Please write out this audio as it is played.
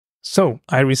So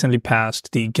I recently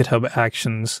passed the GitHub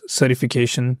Actions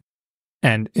Certification,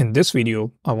 and in this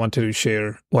video, I wanted to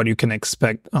share what you can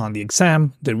expect on the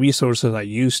exam, the resources I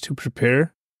used to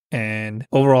prepare, and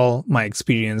overall my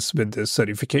experience with this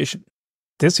certification.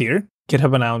 This year,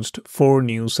 GitHub announced 4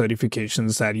 new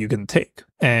certifications that you can take,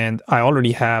 and I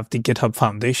already have the GitHub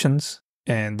Foundations,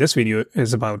 and this video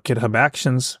is about GitHub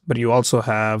Actions, but you also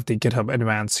have the GitHub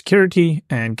Advanced Security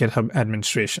and GitHub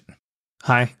Administration.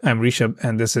 Hi, I'm Rishabh,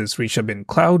 and this is Rishabh in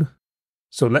Cloud.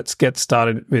 So let's get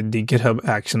started with the GitHub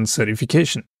Actions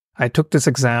Certification. I took this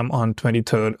exam on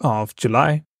 23rd of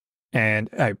July, and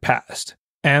I passed.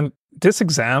 And this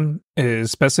exam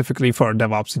is specifically for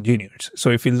DevOps engineers.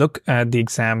 So if you look at the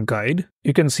exam guide,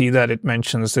 you can see that it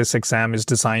mentions this exam is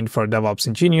designed for DevOps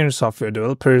engineers, software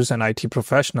developers, and IT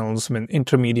professionals with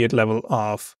intermediate level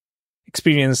of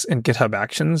experience in GitHub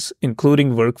Actions,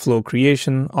 including workflow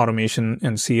creation, automation,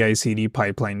 and CI/CD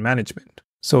pipeline management.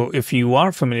 So if you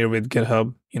are familiar with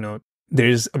GitHub,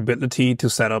 there's ability to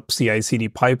set up CI/CD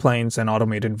pipelines and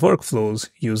automated workflows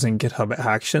using GitHub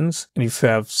Actions. And if you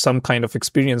have some kind of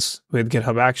experience with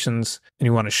GitHub Actions and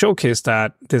you want to showcase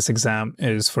that, this exam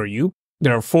is for you.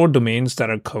 There are 4 domains that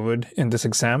are covered in this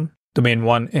exam. Domain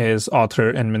 1 is author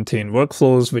and maintain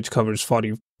workflows, which covers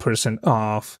 40%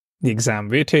 of the exam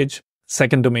weightage.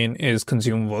 Second domain is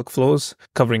consume workflows,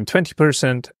 covering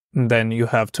 20%. And then you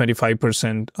have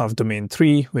 25% of domain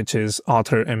 3, which is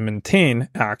author and maintain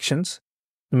actions.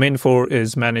 Domain 4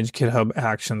 is manage GitHub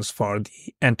Actions for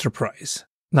the enterprise.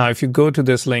 Now, if you go to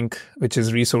this link, which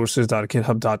is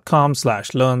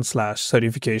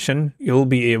resources.github.com/learn/certification, you'll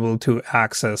be able to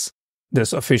access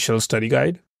this official study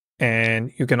guide.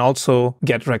 And you can also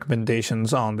get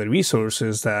recommendations on the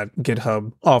resources that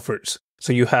GitHub offers.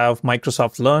 So you have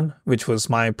Microsoft Learn, which was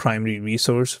my primary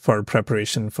resource for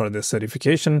preparation for this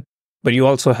certification, but you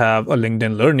also have a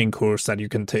LinkedIn Learning course that you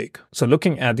can take. So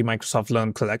looking at the Microsoft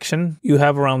Learn collection, you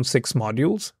have around 6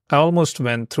 modules. I almost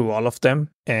went through all of them,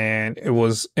 and it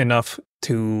was enough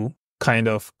to kind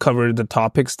of cover the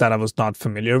topics that I was not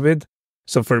familiar with.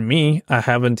 So for me, I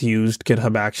haven't used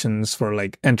GitHub Actions for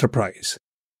like enterprise.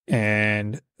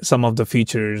 And some of the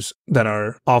features that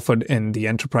are offered in the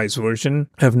enterprise version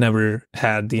have never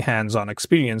had the hands-on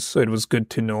experience, so it was good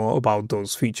to know about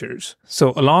those features.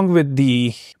 So along with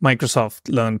the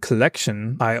Microsoft Learn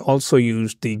collection, I also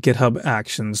used the GitHub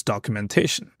Actions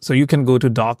documentation. So you can go to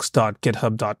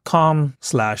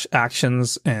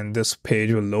docs.github.com/actions and this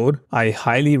page will load. I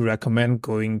highly recommend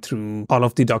going through all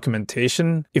of the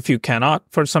documentation. If you cannot,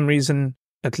 for some reason,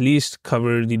 at least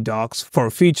cover the docs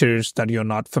for features that you're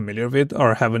not familiar with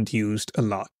or haven't used a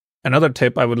lot. Another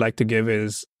tip I would like to give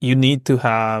is you need to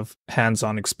have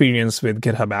hands-on experience with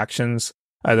GitHub Actions,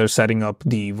 either setting up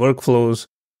the workflows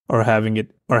or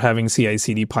having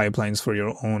CI/CD pipelines for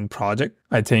your own project.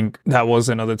 I think that was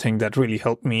another thing that really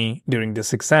helped me during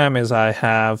this exam is I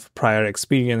have prior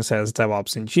experience as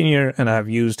DevOps engineer and I have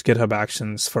used GitHub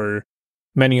Actions for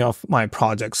many of my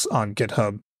projects on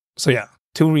GitHub. So yeah.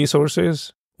 2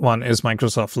 resources. One is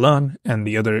Microsoft Learn and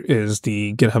the other is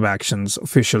the GitHub Actions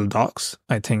official docs.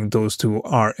 I think those 2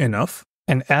 are enough.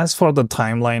 And as for the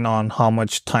timeline on how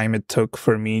much time it took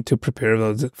for me to prepare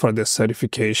for this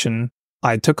certification,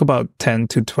 I took about 10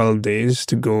 to 12 days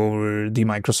to go over the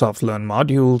Microsoft Learn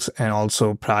modules and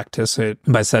also practice it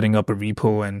by setting up a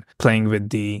repo and playing with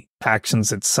the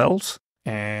actions itself.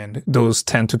 And those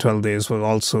 10 to 12 days were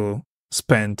also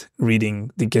spent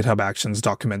reading the GitHub Actions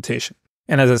documentation.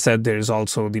 And as I said, there's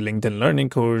also the LinkedIn Learning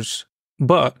course,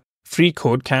 but Free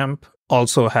Code Camp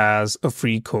also has a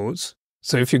free course.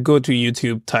 So if you go to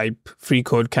YouTube, type Free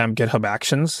Code Camp GitHub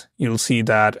Actions, you'll see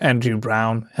that Andrew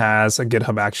Brown has a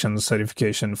GitHub Actions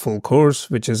certification full course,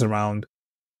 which is around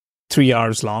 3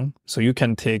 hours long. So you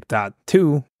can take that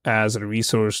too as a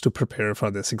resource to prepare for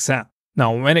this exam.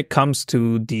 Now, when it comes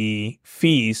to the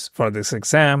fees for this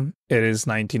exam, it is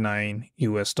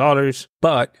 $99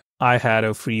 but I had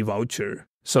a free voucher.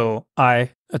 So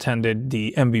I attended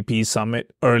the MVP Summit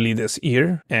early this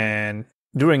year. And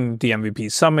during the MVP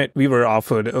Summit, we were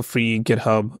offered a free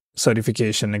GitHub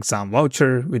certification exam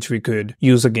voucher, which we could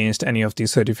use against any of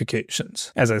these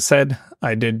certifications. As I said,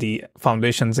 I did the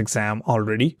foundations exam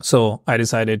already. So I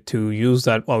decided to use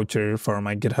that voucher for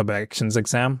my GitHub Actions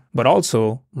exam. But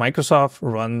also, Microsoft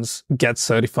runs Get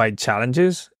Certified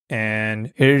challenges.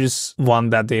 And here's one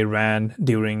that they ran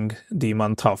during the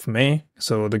month of May.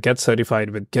 So the Get Certified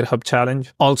with GitHub Challenge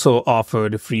also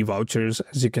offered free vouchers.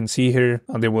 As you can see here,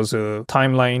 there was a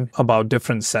timeline about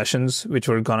different sessions which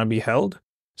were going to be held.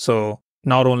 So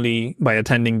not only by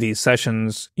attending these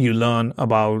sessions, you learn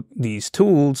about these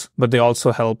tools, but they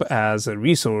also help as a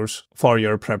resource for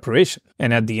your preparation.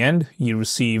 And at the end, you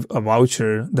receive a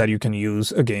voucher that you can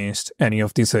use against any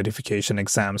of the certification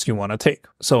exams you want to take.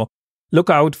 So look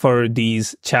out for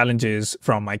these challenges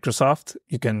from Microsoft.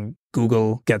 You can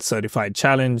Google Get Certified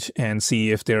Challenge and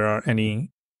see if there are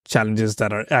any challenges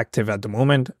that are active at the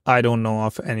moment. I don't know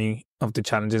of any of the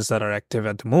challenges that are active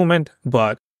at the moment,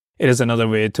 but it is another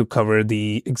way to cover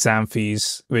the exam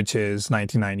fees, which is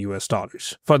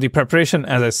 $99. For the preparation,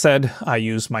 as I said, I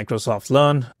use Microsoft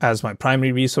Learn as my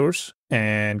primary resource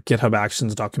and GitHub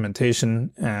Actions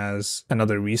documentation as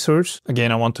another resource.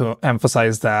 Again, I want to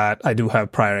emphasize that I do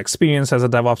have prior experience as a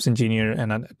DevOps engineer,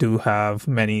 and I do have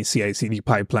many CI/CD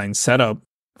pipelines set up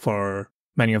for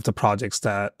many of the projects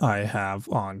that I have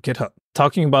on GitHub.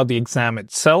 Talking about the exam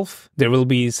itself, there will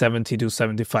be 70 to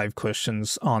 75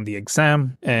 questions on the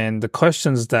exam. And the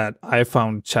questions that I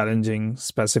found challenging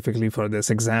specifically for this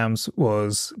exams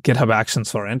was GitHub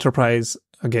Actions for Enterprise.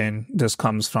 Again, this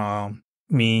comes from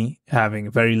me having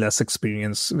very less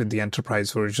experience with the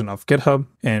enterprise version of GitHub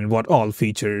and what all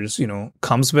features,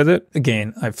 comes with it.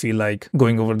 Again, I feel like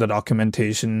going over the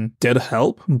documentation did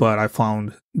help, but I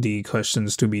found the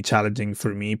questions to be challenging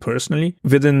for me personally.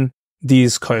 Within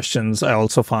these questions, I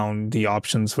also found the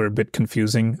options were a bit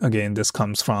confusing. Again, this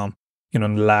comes from,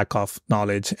 lack of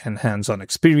knowledge and hands-on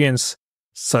experience.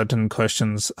 Certain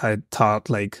questions, I thought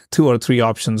like 2 or 3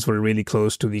 options were really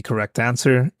close to the correct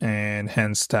answer, and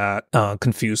hence that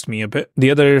confused me a bit.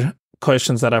 The other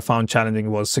questions that I found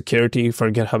challenging was security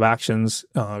for GitHub Actions.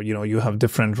 You have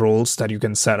different roles that you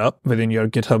can set up within your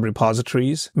GitHub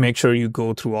repositories. Make sure you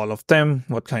go through all of them,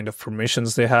 what kind of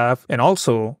permissions they have, and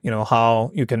also,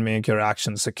 how you can make your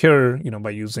actions secure,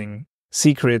 by using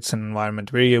secrets and environment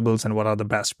variables, and what are the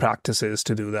best practices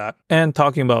to do that. And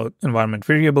talking about environment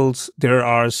variables, there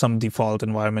are some default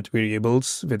environment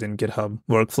variables within GitHub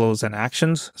workflows and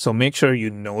actions. So make sure you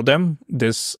know them.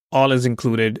 This all is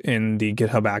included in the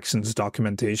GitHub Actions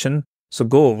documentation. So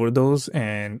go over those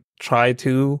and try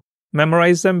to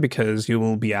memorize them, because you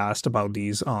will be asked about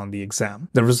these on the exam.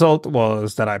 The result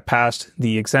was that I passed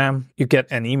the exam. You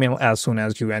get an email as soon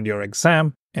as you end your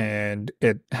exam, and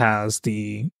it has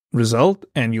the result,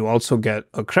 and you also get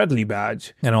a Credly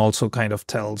badge, and also kind of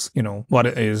tells, what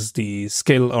is the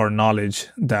skill or knowledge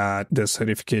that this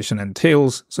certification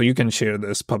entails. So you can share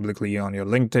this publicly on your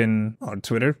LinkedIn or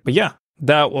Twitter. But yeah,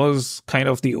 that was kind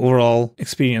of the overall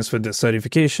experience with this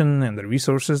certification and the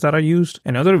resources that I used.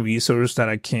 Another resource that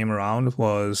I came around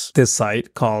was this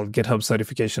site called GitHub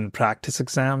Certification Practice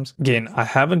Exams. Again, I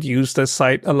haven't used this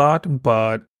site a lot,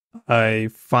 but I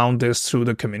found this through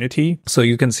the community. So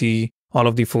you can see all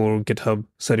of the 4 GitHub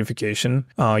certification.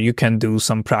 You can do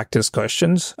some practice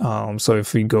questions. So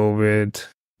if we go with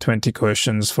 20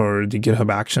 questions for the GitHub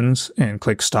Actions and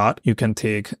click Start, you can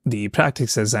take the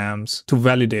practice exams to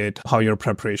validate how your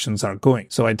preparations are going.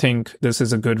 So I think this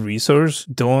is a good resource.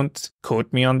 Don't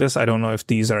quote me on this. I don't know if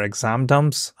these are exam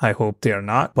dumps. I hope they are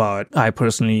not, but I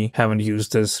personally haven't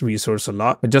used this resource a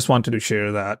lot. I just wanted to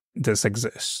share that this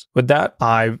exists. With that,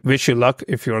 I wish you luck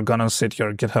if you're gonna sit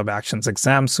your GitHub Actions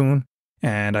exam soon.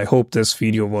 And I hope this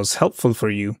video was helpful for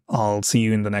you. I'll see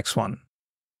you in the next one.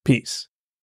 Peace.